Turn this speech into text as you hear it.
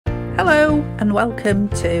Hello and welcome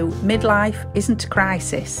to Midlife Isn't a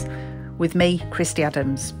Crisis with me, Christie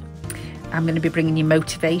Adams. I'm going to be bringing you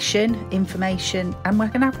motivation, information, and we're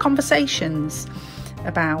going to have conversations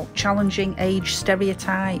about challenging age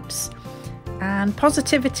stereotypes and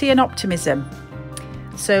positivity and optimism.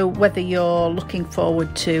 So whether you're looking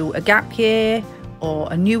forward to a gap year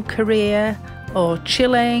or a new career or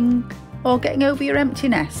chilling or getting over your empty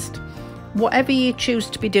nest, whatever you choose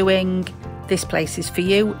to be doing, this place is for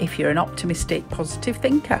you if you're an optimistic, positive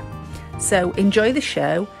thinker. So enjoy the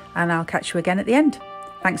show and I'll catch you again at the end.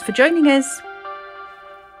 Thanks for joining us.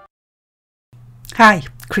 Hi,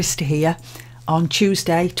 Christie here on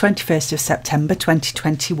Tuesday, 21st of September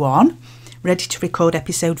 2021, ready to record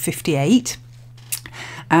episode 58.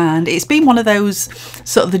 And it's been one of those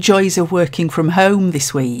sort of the joys of working from home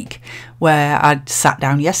this week, where I'd sat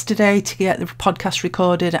down yesterday to get the podcast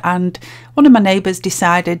recorded and one of my neighbours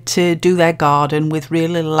decided to do their garden with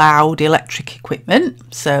really loud electric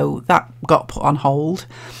equipment. So that got put on hold.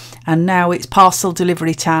 And now it's parcel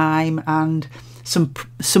delivery time and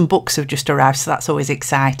some books have just arrived. So that's always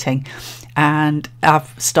exciting. And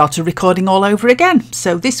I've started recording all over again.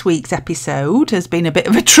 So this week's episode has been a bit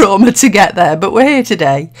of a trauma to get there, but we're here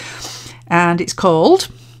today. And it's called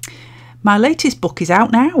My Latest Book Is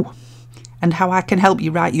Out Now and How I Can Help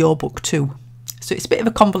You Write Your Book Too. So it's a bit of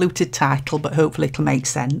a convoluted title, but hopefully it'll make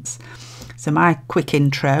sense. So my quick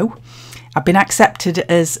intro. I've been accepted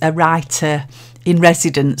as a writer in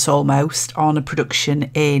residence almost on a production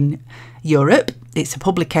in Europe. It's a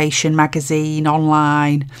publication, magazine,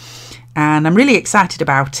 online. And I'm really excited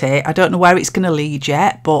about it. I don't know where it's going to lead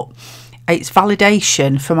yet, but it's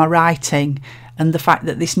validation for my writing and the fact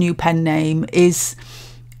that this new pen name is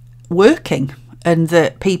working and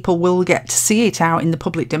that people will get to see it out in the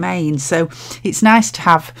public domain. So it's nice to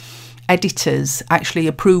have editors actually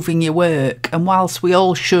approving your work. And whilst we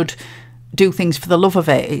all should do things for the love of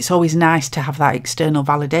it, it's always nice to have that external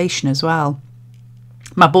validation as well.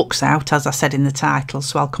 My book's out, as I said in the title,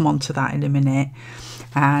 so I'll come on to that in a minute.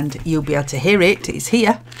 And you'll be able to hear it. It's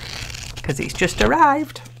here because it's just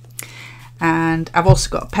arrived. And I've also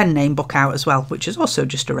got a pen name book out as well, which has also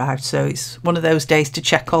just arrived. So it's one of those days to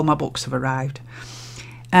check all my books have arrived.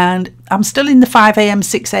 And I'm still in the 5 a.m,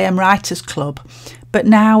 6 a.m. Writers Club, but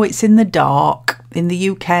now it's in the dark. In the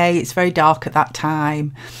UK, it's very dark at that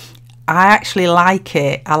time. I actually like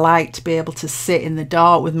it. I like to be able to sit in the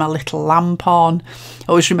dark with my little lamp on.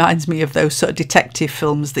 Always reminds me of those sort of detective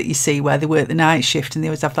films that you see where they work the night shift and they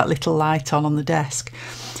always have that little light on the desk.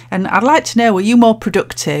 And I'd like to know, are you more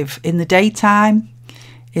productive in the daytime,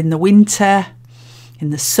 in the winter, in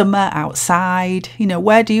the summer, outside? You know,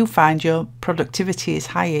 where do you find your productivity is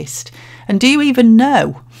highest? And do you even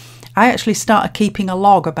know? I actually started keeping a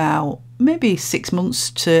log about maybe 6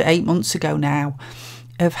 months to 8 months ago now,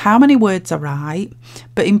 of how many words I write,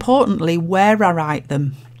 but importantly, where I write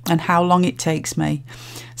them and how long it takes me,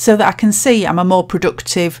 so that I can see am I more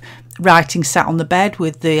productive writing sat on the bed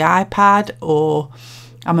with the iPad, or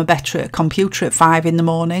am I better at a computer at 5 in the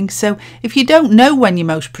morning? So if you don't know when you're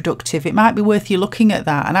most productive, it might be worth you looking at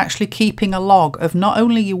that and actually keeping a log of not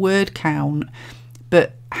only your word count,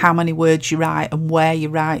 but how many words you write and where you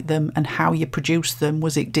write them and how you produce them.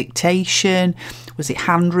 Was it dictation? Was it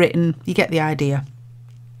handwritten? You get the idea.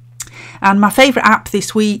 And my favourite app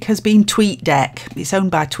this week has been TweetDeck. It's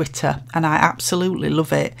owned by Twitter and I absolutely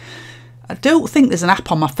love it. I don't think there's an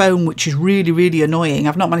app on my phone, which is really, really annoying.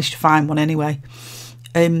 I've not managed to find one anyway.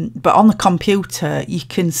 But on the computer, you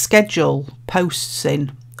can schedule posts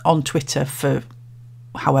in on Twitter for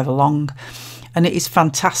however long. And it is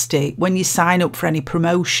fantastic. When you sign up for any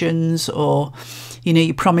promotions or, you know,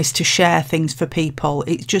 you promise to share things for people,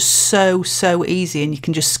 it's just so easy and you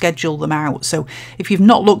can just schedule them out. So if you've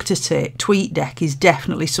not looked at it, TweetDeck is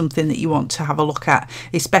definitely something that you want to have a look at,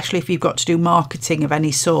 especially if you've got to do marketing of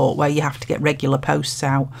any sort where you have to get regular posts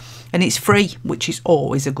out. And it's free, which is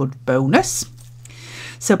always a good bonus.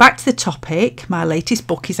 So back to the topic. My latest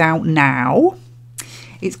book is out now.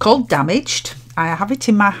 It's called Damaged. I have it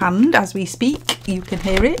in my hand as we speak. You can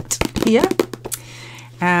hear it here.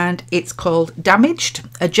 And it's called Damaged,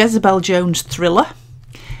 a Jezzabelle Jones thriller.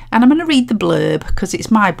 And I'm going to read the blurb because it's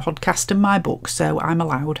my podcast and my book, so I'm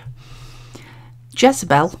allowed.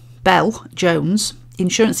 Jezzabelle Jones,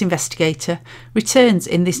 insurance investigator, returns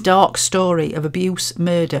in this dark story of abuse,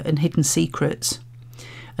 murder and hidden secrets.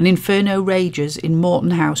 An inferno rages in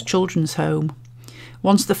Morton House Children's Home.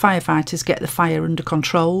 Once the firefighters get the fire under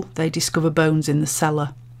control, they discover bones in the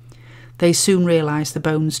cellar. They soon realise the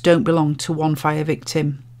bones don't belong to one fire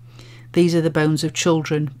victim. These are the bones of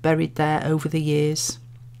children buried there over the years.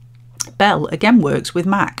 Bell again works with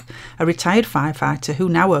Mac, a retired firefighter who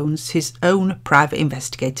now owns his own private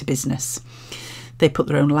investigator business. They put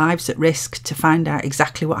their own lives at risk to find out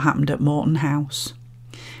exactly what happened at Morton House.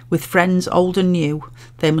 With friends old and new,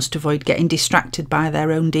 they must avoid getting distracted by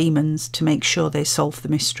their own demons to make sure they solve the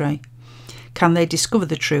mystery. Can they discover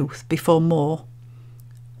the truth before more...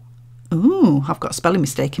 Ooh, I've got a spelling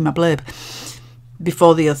mistake in my blurb.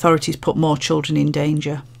 Before the authorities put more children in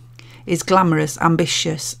danger. Is glamorous,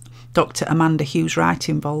 ambitious Dr. Amanda Hughes Wright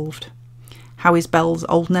involved? How is Bell's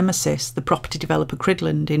old nemesis, the property developer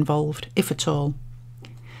Cridland, involved, if at all?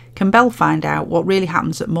 Can Bell find out what really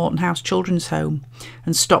happens at Morton House Children's Home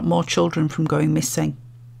and stop more children from going missing?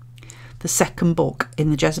 The second book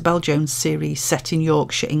in the Jezzabelle Jones series set in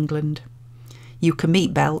Yorkshire, England. You can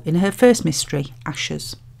meet Bell in her first mystery,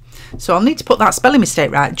 Ashes. So I'll need to put that spelling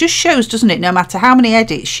mistake right. It just shows, doesn't it, no matter how many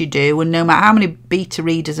edits you do and no matter how many beta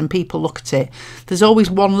readers and people look at it, there's always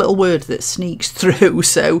one little word that sneaks through.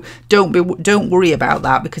 So don't worry about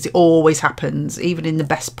that, because it always happens. Even in the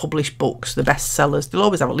best published books, the bestsellers, they'll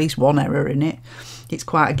always have at least one error in it. It's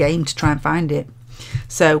quite a game to try and find it.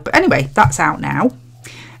 So, but anyway, that's out now.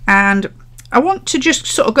 And I want to just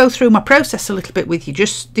sort of go through my process a little bit with you.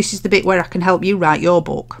 Just this is the bit where I can help you write your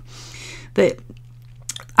book.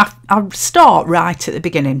 I'll start right at the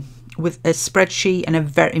beginning with a spreadsheet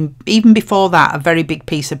and even before that, a very big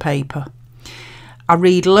piece of paper. I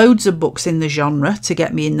read loads of books in the genre to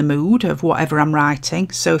get me in the mood of whatever I'm writing.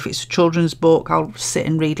 So if it's a children's book, I'll sit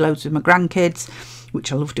and read loads with my grandkids,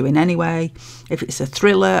 which I love doing anyway. If it's a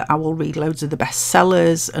thriller, I will read loads of the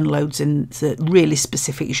bestsellers and loads in the really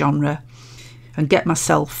specific genre and get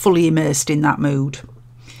myself fully immersed in that mood.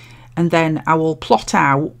 And then I will plot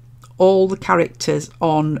out all the characters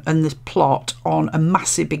on and the plot on a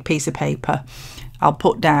massive big piece of paper. I'll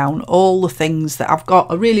put down all the things that I've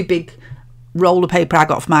got, a really big roll of paper I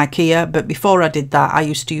got from IKEA, but before I did that I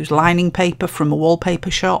used to use lining paper from a wallpaper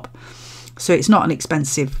shop, so it's not an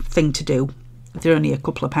expensive thing to do. They're only a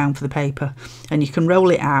couple of pounds for the paper, and you can roll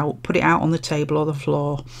it out, put it out on the table or the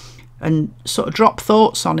floor and sort of drop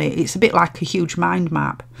thoughts on it. It's a bit like a huge mind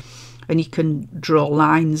map. And you can draw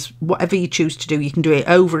lines, whatever you choose to do. You can do it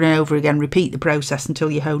over and over again, repeat the process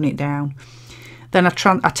until you hone it down. Then I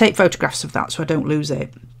take photographs of that so I don't lose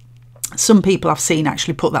it. Some people I've seen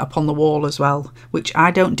actually put that up on the wall as well, which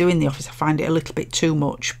I don't do in the office. I find it a little bit too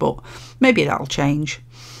much, but maybe that'll change.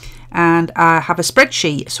 And I have a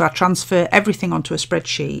spreadsheet, so I transfer everything onto a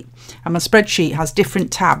spreadsheet. And my spreadsheet has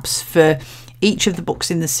different tabs for each of the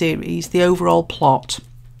books in the series, the overall plot,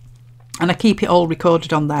 and I keep it all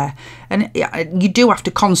recorded on there. And you do have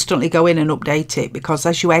to constantly go in and update it, because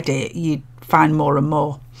as you edit you find more and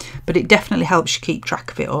more, but it definitely helps you keep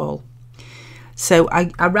track of it all. So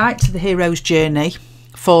I write to the hero's journey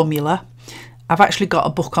formula. I've actually got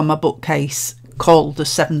a book on my bookcase called The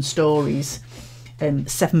 7 Stories,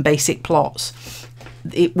 7 Basic Plots.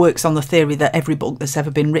 It works on the theory that every book that's ever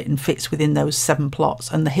been written fits within those 7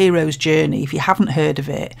 plots. And the hero's journey, if you haven't heard of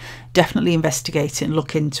it, definitely investigate it and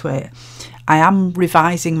look into it. I am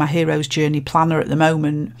revising my hero's journey planner at the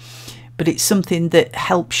moment, but it's something that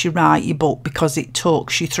helps you write your book because it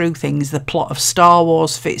talks you through things. The plot of Star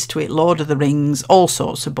Wars fits to it, Lord of the Rings, all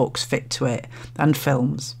sorts of books fit to it, and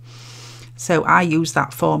films. So I use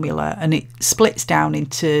that formula, and it splits down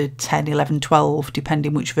into 10, 11, 12,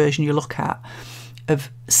 depending which version you look at, of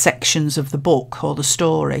sections of the book or the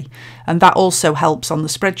story. And that also helps on the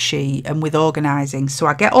spreadsheet and with organising. So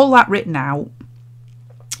I get all that written out.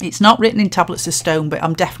 It's not written in tablets of stone, but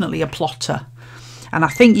I'm definitely a plotter. And I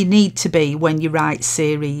think you need to be when you write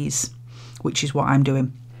series, which is what I'm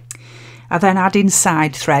doing. I then add in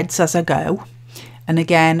side threads as I go. And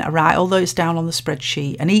again, I write all those down on the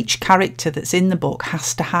spreadsheet. And each character that's in the book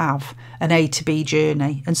has to have an A to B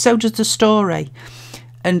journey. And so does the story.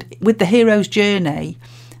 And with the hero's journey,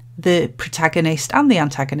 the protagonist and the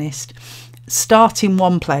antagonist start in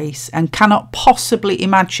one place and cannot possibly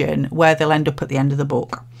imagine where they'll end up at the end of the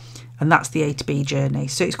book. And that's the A to B journey.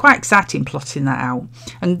 So it's quite exciting plotting that out.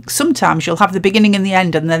 And sometimes you'll have the beginning and the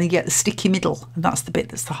end, and then you get the sticky middle. And that's the bit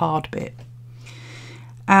that's the hard bit.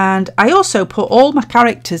 And I also put all my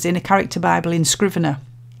characters in a character Bible in Scrivener.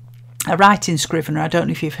 I write in Scrivener. I don't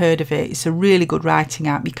know if you've heard of it. It's a really good writing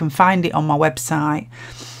app. You can find it on my website,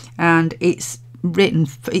 and it's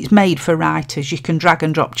made for writers. You can drag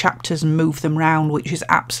and drop chapters and move them around, which is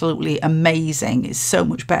absolutely amazing. It's so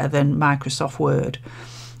much better than Microsoft Word,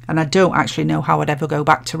 and I don't actually know how I'd ever go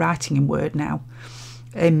back to writing in Word now,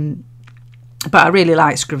 but I really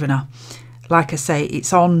like Scrivener. Like I say,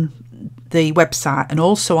 it's on the website, and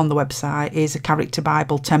also on the website is a character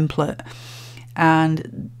Bible template.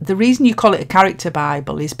 And the reason you call it a character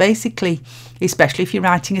Bible is basically, especially if you're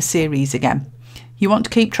writing a series again, you want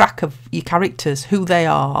to keep track of your characters, who they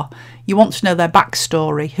are. You want to know their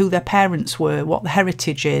backstory, who their parents were, what the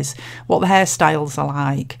heritage is, what the hairstyles are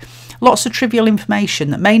like. Lots of trivial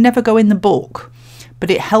information that may never go in the book,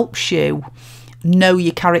 but it helps you know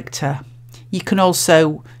your character. You can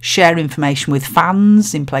also share information with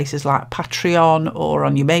fans in places like Patreon or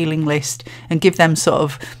on your mailing list and give them sort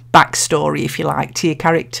of backstory, if you like, to your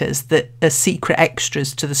characters that are secret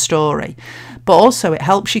extras to the story. But also it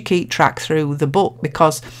helps you keep track through the book,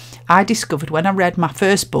 because I discovered when I read my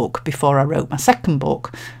first book before I wrote my second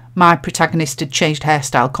book, my protagonist had changed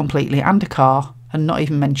hairstyle completely and a car and not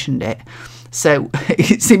even mentioned it. So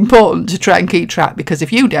it's important to try and keep track, because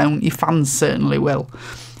if you don't, your fans certainly will.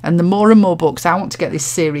 And the more and more books, I want to get this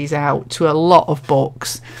series out to a lot of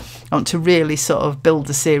books. I want to really sort of build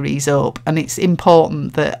the series up, and it's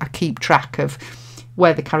important that I keep track of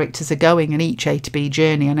where the characters are going and each A to B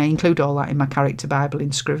journey, and I include all that in my character Bible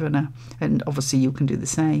in Scrivener, and obviously you can do the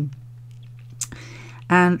same.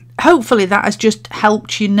 And hopefully that has just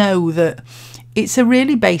helped you know that it's a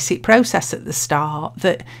really basic process at the start,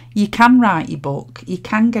 that you can write your book, you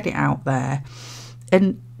can get it out there,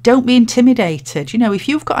 and don't be intimidated. You know, if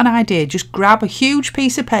you've got an idea, just grab a huge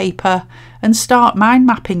piece of paper and start mind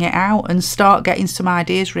mapping it out and start getting some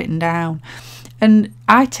ideas written down. And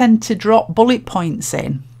I tend to drop bullet points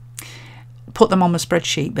in, put them on my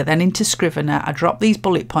spreadsheet, but then into Scrivener, I drop these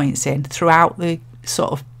bullet points in throughout the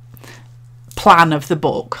sort of plan of the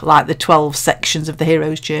book, like the 12 sections of the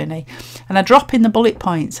hero's journey. And I drop in the bullet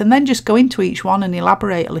points and then just go into each one and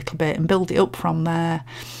elaborate a little bit and build it up from there.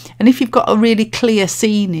 And if you've got a really clear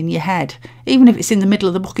scene in your head, even if it's in the middle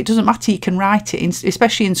of the book, it doesn't matter, you can write it,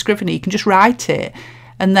 especially in Scrivener, you can just write it,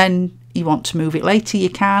 and then you want to move it later, you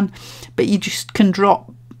can, but you just can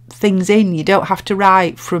drop things in. You don't have to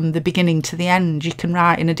write from the beginning to the end. You can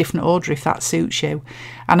write in a different order if that suits you.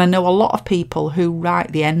 And I know a lot of people who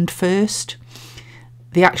write the end first.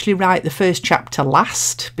 They actually write the first chapter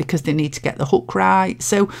last because they need to get the hook right.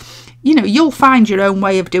 So, you know, you'll find your own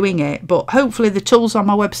way of doing it, but hopefully the tools on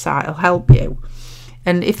my website will help you.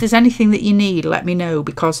 And if there's anything that you need, let me know,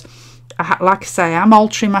 because like I say, I'm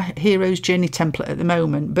altering my hero's journey template at the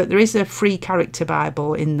moment, but there is a free character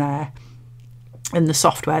Bible in there, and the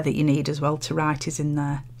software that you need as well to write is in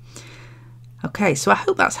there. Okay, so I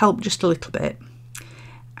hope that's helped just a little bit.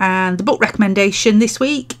 And the book recommendation this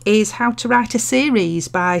week is How to Write a Series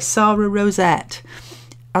by Sarah Rosette.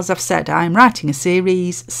 As I've said, I'm writing a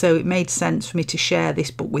series, so it made sense for me to share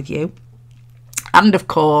this book with you. And of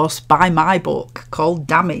course, buy my book called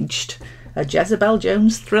Damaged, a Jezzabelle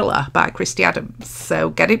Jones thriller by Christie Adams. So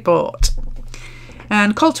get it bought.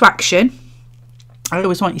 And call to action. I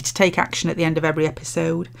always want you to take action at the end of every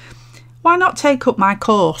episode. Why not take up my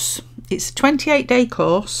course? It's a 28-day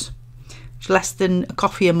course. It's less than a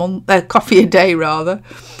coffee a day rather.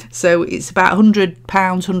 So it's about £100,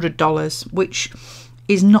 $100, which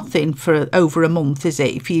is nothing for over a month, is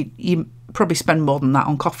it? If you probably spend more than that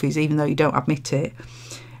on coffees, even though you don't admit it.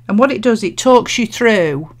 And what it does, it talks you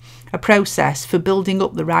through a process for building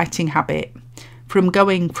up the writing habit, from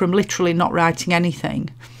going from literally not writing anything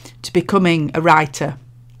to becoming a writer,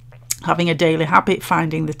 having a daily habit,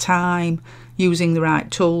 finding the time, using the right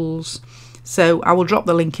tools. So I will drop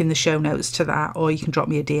the link in the show notes to that, or you can drop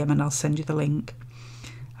me a DM and I'll send you the link.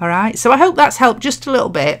 All right, so I hope that's helped just a little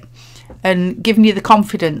bit and given you the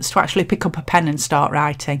confidence to actually pick up a pen and start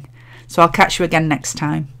writing. So I'll catch you again next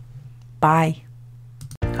time. Bye.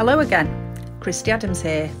 Hello again, Christie Adams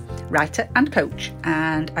here, writer and coach,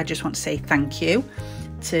 and I just want to say thank you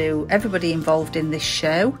to everybody involved in this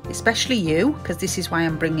show, especially you, because this is why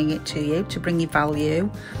I'm bringing it to you, to bring you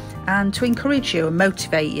value and to encourage you and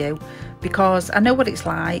motivate you, because I know what it's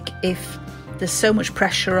like if there's so much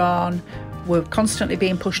pressure on, we're constantly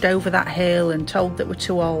being pushed over that hill and told that we're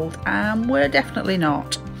too old, and we're definitely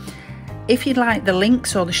not. If you'd like the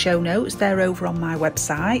links or the show notes, they're over on my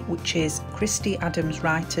website, which is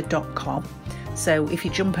christieadamswriter.com. So if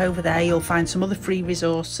you jump over there, you'll find some other free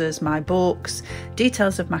resources, my books,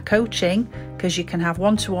 details of my coaching, because you can have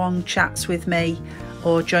one-to-one chats with me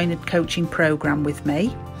or join a coaching program with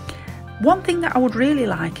me. One thing that I would really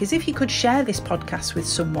like is if you could share this podcast with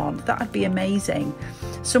someone. That would be amazing.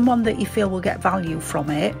 Someone that you feel will get value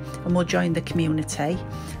from it and will join the community.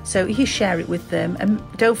 So you share it with them, and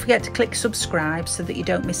don't forget to click subscribe so that you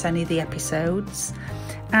don't miss any of the episodes.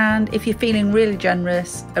 And if you're feeling really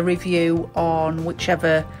generous, a review on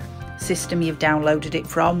whichever system you've downloaded it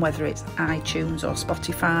from, whether it's iTunes or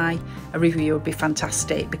Spotify. A review would be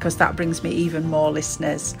fantastic because that brings me even more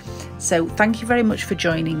listeners. So thank you very much for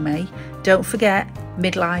joining me. Don't forget,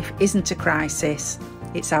 midlife isn't a crisis.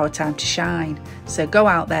 It's our time to shine. So go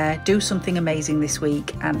out there, do something amazing this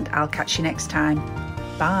week, and I'll catch you next time.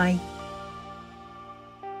 Bye.